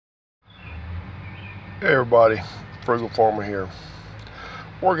Hey everybody, Frugal Farmer here.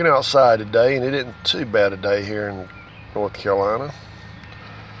 Working outside today, and it isn't too bad a day here in North Carolina.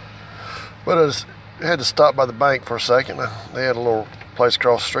 But I just had to stop by the bank for a second. They had a little place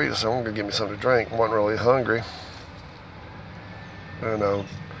across the street. I said, I'm going to get me something to drink. I wasn't really hungry. And I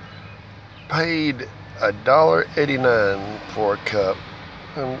paid $1.89 for a cup.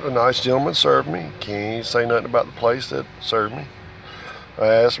 And a nice gentleman served me. Can't say nothing about the place that served me. I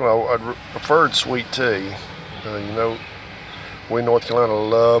asked him, I preferred sweet tea. We in North Carolina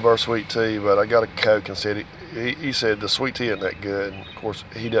love our sweet tea, but I got a Coke and said he said the sweet tea isn't that good. And of course,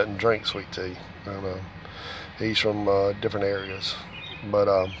 he doesn't drink sweet tea. He's from different areas. But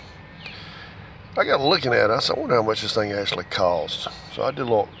I got looking at it. I said, I wonder how much this thing actually costs. So I did a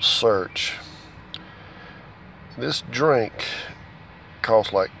little search. This drink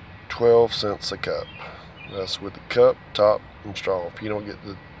costs like 12 cents a cup. That's with the cup, top, and straw. If you don't get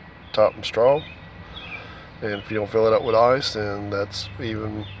the top and straw, and if you don't fill it up with ice, then that's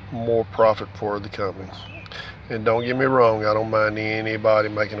even more profit for the company. And don't get me wrong, I don't mind anybody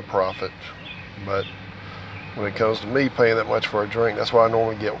making a profit, but when it comes to me paying that much for a drink, that's why I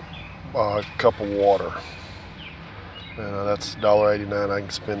normally get a cup of water. And that's $1.89 I can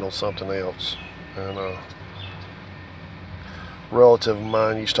spend on something else. And a relative of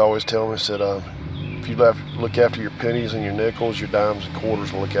mine used to always tell me, said, if you look after your pennies and your nickels, your dimes and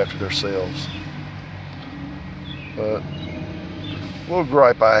quarters will look after themselves. But a little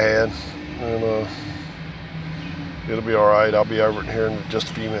gripe I had, and it'll be alright. I'll be over here in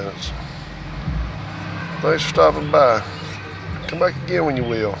just a few minutes. Thanks for stopping by. Come back again when you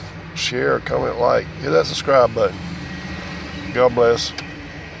will. Share, comment, like, hit that subscribe button. God bless.